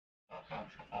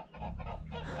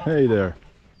Hey there.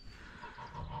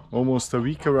 Almost a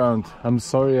week around. I'm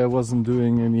sorry I wasn't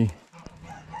doing any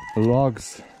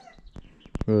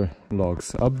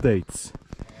updates.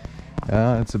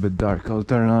 Yeah, it's a bit dark. I'll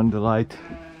turn on the light.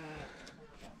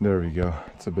 There we go.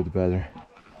 It's a bit better.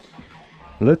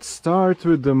 Let's start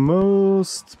with the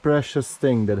most precious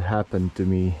thing that happened to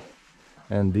me.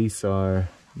 And these are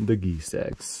the geese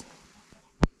eggs.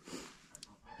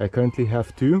 I currently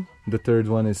have 2. The third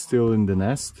one is still in the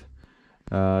nest.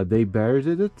 They buried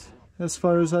it, as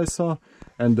far as I saw.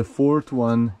 And the 4th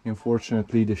one,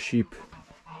 unfortunately, the sheep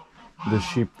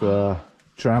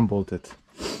trampled it.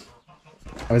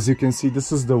 As you can see,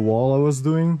 this is the wall I was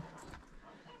doing.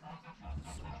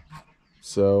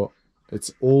 So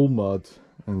it's all mud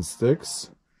and sticks.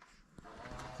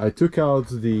 I took out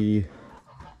the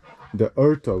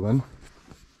earth oven,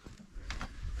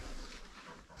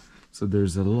 so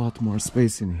there's a lot more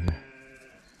space in here.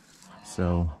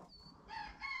 So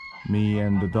me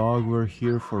and the dog were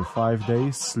here for 5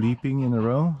 days, sleeping in a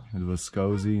row. It was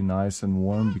cozy, nice and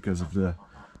warm because of the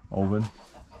oven.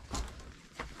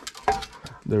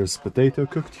 There's potato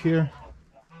cooked here,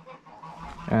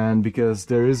 and because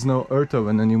there is no earth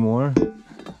oven anymore,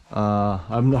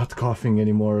 I'm not coughing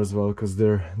anymore as well, because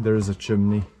there is a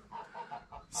chimney,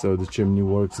 so the chimney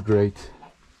works great.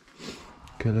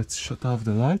 Okay, let's shut off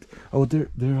the light. Oh,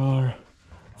 there are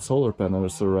solar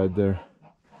panels right there,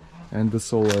 and the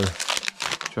solar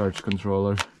charge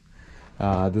controller.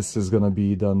 This is gonna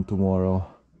be done tomorrow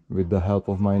with the help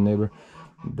of my neighbor.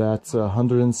 That's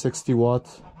 160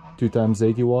 watt, 2 times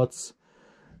 80 watts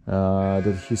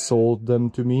that he sold them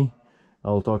to me.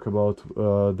 I'll talk about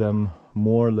them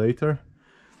more later.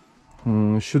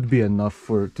 Should be enough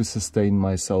to sustain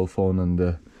my cell phone and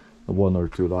the 1 or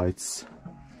 2 lights.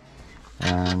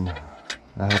 And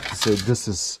I have to say, this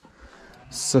is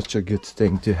such a good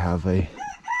thing to have a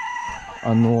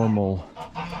normal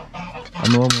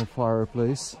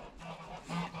fireplace.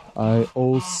 I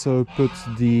also put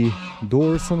the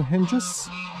doors on hinges.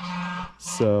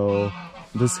 So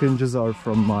these hinges are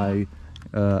from my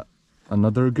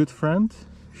another good friend,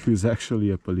 who's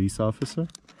actually a police officer,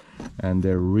 and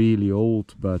they're really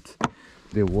old, but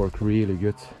they work really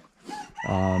good.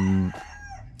 I'll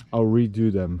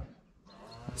redo them,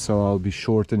 so I'll be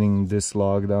shortening this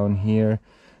log down here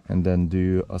and then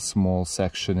do a small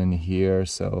section in here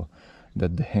so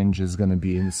that the hinge is gonna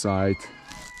be inside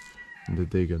and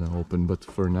that they're gonna open. But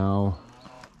for now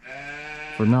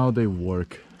they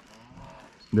work.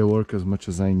 They work as much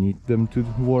as I need them to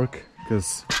work,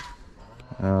 because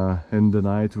in the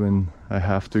night when I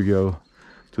have to go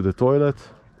to the toilet,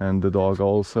 and the dog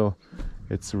also,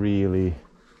 it's really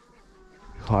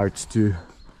hard to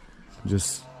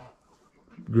just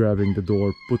grabbing the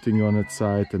door, putting on its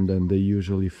side, and then they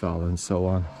usually fell and so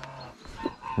on.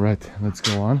 Right, let's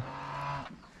go on.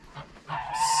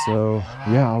 So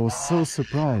yeah, I was so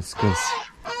surprised because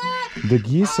the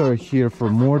geese are here for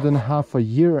more than half a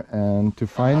year, and to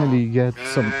finally get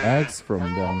some eggs from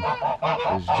them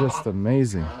is just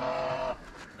amazing.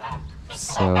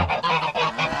 So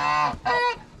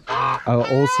I'll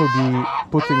also be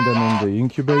putting them in the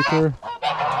incubator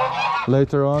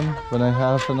later on when I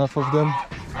have enough of them.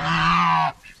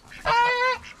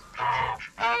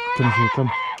 Come here,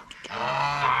 come.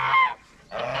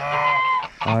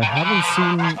 I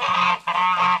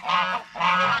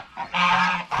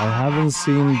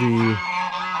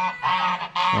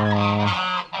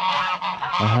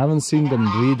haven't seen them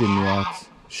breeding yet.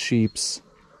 Sheeps.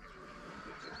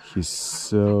 He's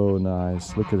so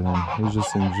nice. Look at him. He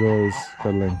just enjoys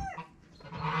cuddling.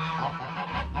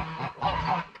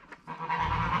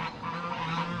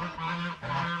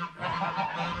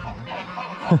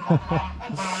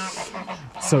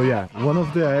 So yeah, one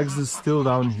of the eggs is still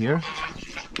down here.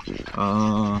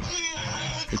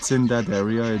 It's in that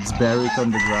area. It's buried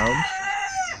on the ground.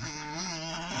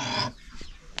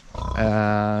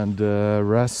 And the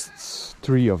rest,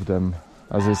 3 of them,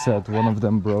 as I said, one of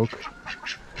them broke.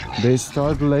 They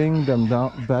start laying them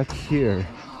down back here,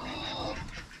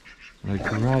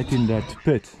 like right in that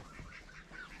pit,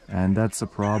 and that's a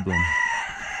problem.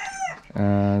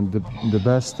 And the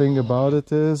best thing about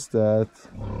it is that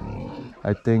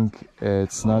I think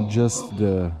it's not just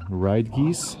the right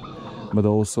geese, but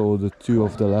also the 2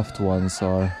 of the left ones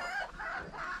are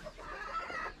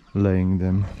laying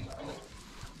them.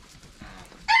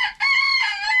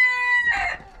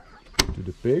 To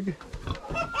the pig.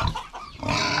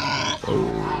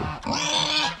 Oh.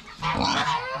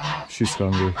 She's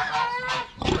hungry.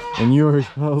 And you're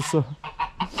also...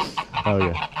 Oh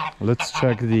yeah. Let's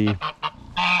check the...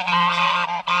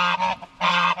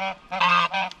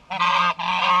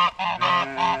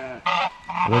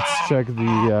 Let's check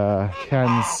the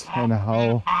hens and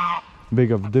how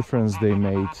big of difference they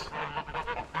made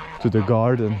to the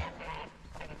garden.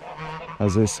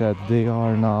 As I said, they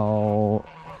are now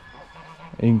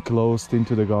enclosed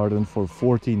into the garden for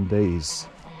 14 days.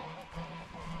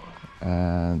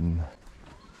 And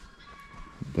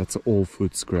that's all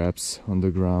food scraps on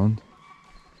the ground.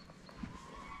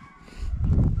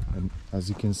 And as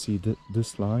you can see,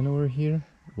 this line over here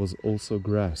was also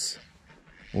grass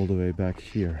all the way back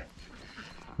here,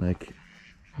 like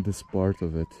this part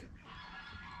of it,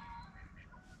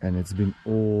 and it's been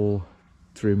all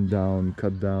trimmed down,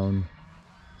 cut down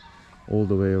all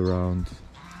the way around.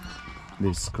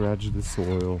 They scratch the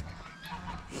soil,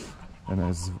 and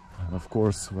of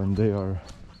course when they're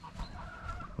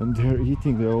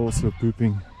eating, they're also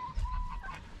pooping.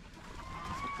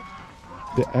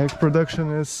 The egg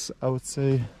production is, I would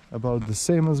say, about the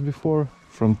same as before,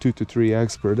 from 2 to 3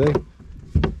 eggs per day.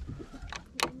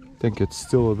 I think it's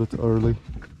still a bit early.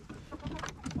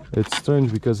 It's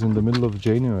strange because in the middle of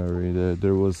January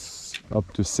there was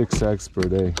up to 6 eggs per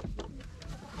day,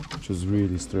 which is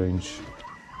really strange.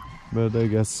 But I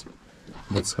guess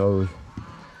that's how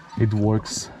it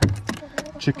works.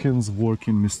 Chickens work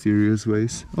in mysterious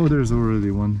ways. Oh, there's already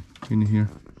one in here.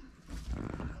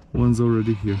 One's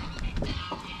already here.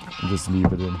 Just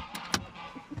leave it in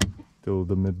till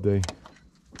the midday.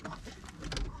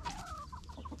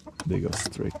 They go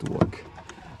straight to work.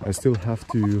 I still have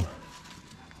to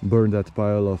burn that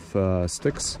pile of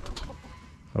sticks.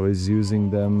 I was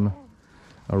using them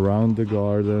around the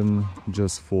garden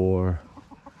just for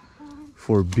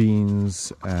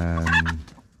beans and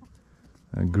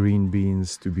green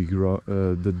beans to be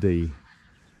that they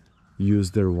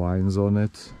use their vines on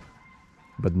it.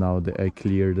 But now I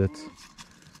cleared it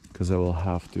because I will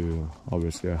have to,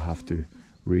 obviously I have to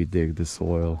re-dig the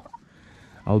soil.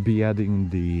 I'll be adding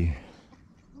the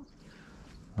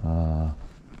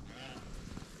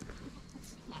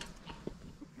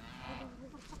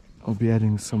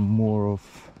some more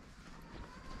of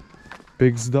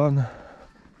pigs dung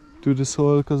to the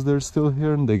soil because they're still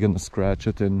here, and they're gonna scratch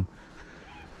it and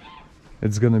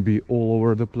it's gonna be all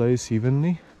over the place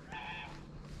evenly.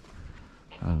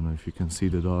 I don't know if you can see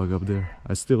the dog up there.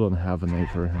 I still don't have a name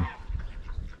for him.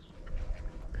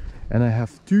 And I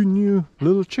have 2 new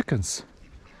little chickens.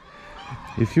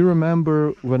 If you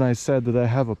remember when I said that I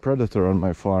have a predator on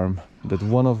my farm, that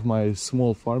one of my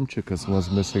small farm chickens was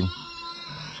missing.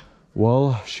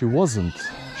 Well, she wasn't.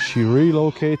 She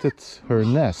relocated her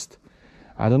nest.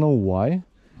 I don't know why,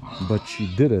 but she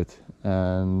did it.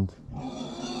 And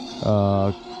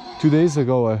 2 days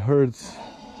ago I heard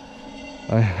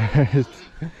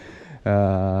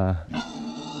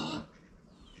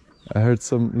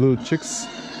some little chicks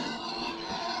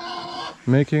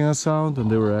making a sound, and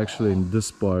they were actually in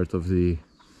this part of the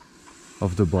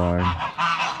barn.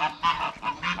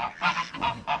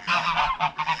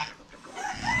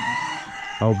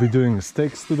 I'll be doing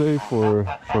steaks today for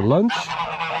lunch.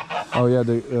 Oh yeah,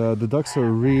 the ducks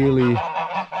are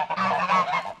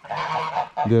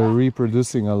they're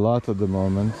reproducing a lot at the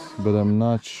moment, but I'm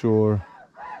not sure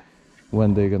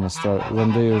when they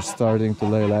are starting to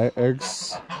lay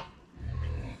eggs.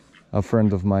 A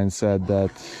friend of mine said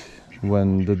that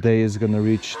when the day is gonna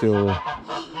reach till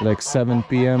like 7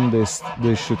 p.m.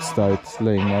 they should start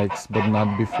laying eggs, but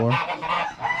not before.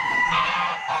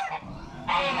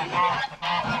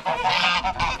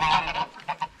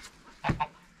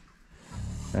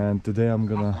 And today I'm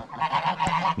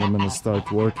gonna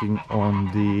start working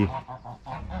on the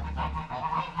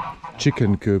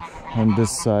chicken coop on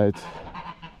this side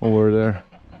over there.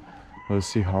 Let's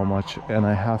see how much, and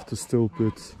I have to still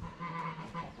put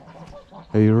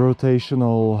a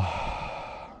rotational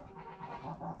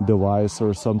device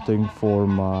or something for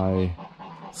my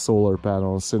solar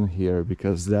panels in here,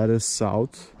 because that is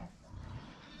south,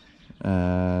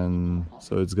 and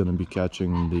so it's gonna be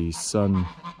catching the sun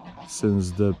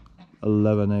since the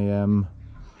 11 a.m.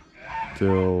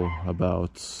 till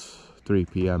about 3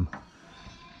 p.m.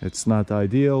 It's not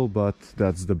ideal, but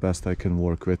that's the best I can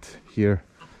work with here,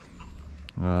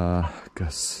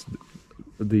 because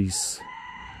these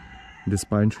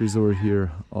pine trees over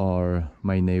here are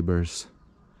my neighbors,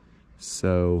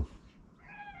 so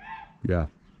yeah,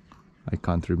 I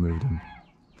can't remove them,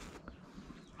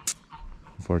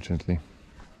 unfortunately.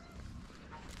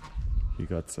 You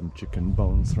got some chicken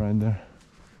bones right there.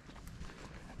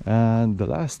 And the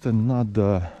last and not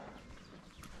the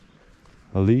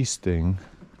least thing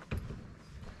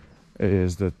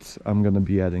is that I'm gonna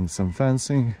be adding some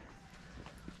fencing,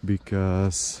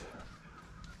 because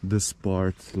this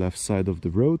part, left side of the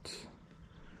road,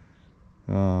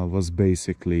 was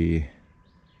basically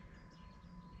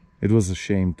it was a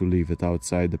shame to leave it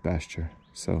outside the pasture.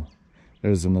 So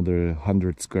there's another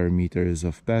 100 square meters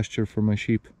of pasture for my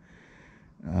sheep.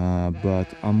 But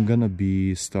I'm gonna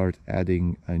start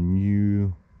adding a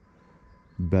new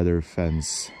better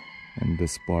fence in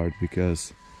this part,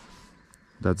 because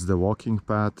that's the walking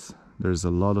path. There's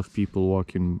a lot of people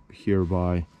walking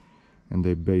hereby, and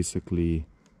they basically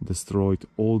destroyed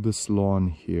all this lawn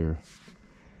here,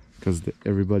 because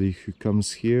everybody who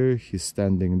comes here, he's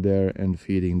standing there and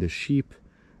feeding the sheep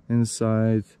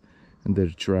inside, and they're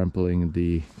just trampling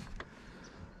the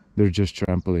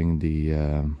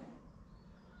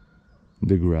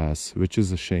grass, which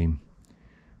is a shame.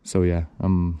 So yeah,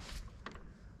 I'm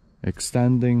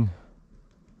extending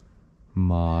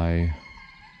my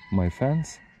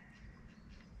fence,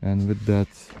 and with that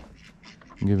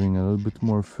giving a little bit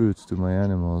more food to my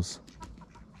animals.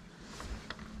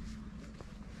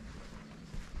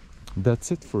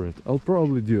 That's it for it. I'll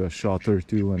probably do a shot or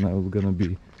two when I'm gonna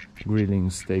be grilling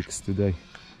steaks today,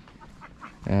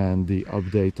 and the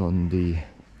update on the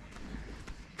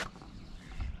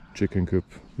chicken coop.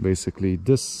 Basically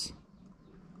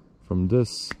from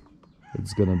this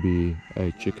it's gonna be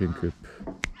a chicken coop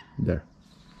there.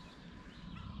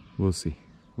 We'll see,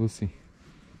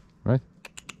 right?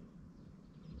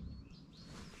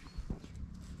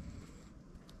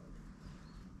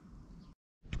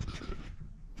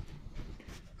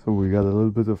 So we got a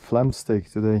little bit of flam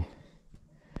steak today.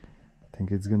 I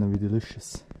think it's gonna be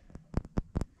delicious.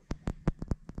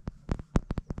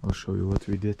 I'll show you what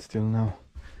we did till now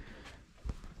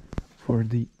for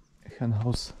the hen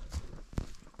house.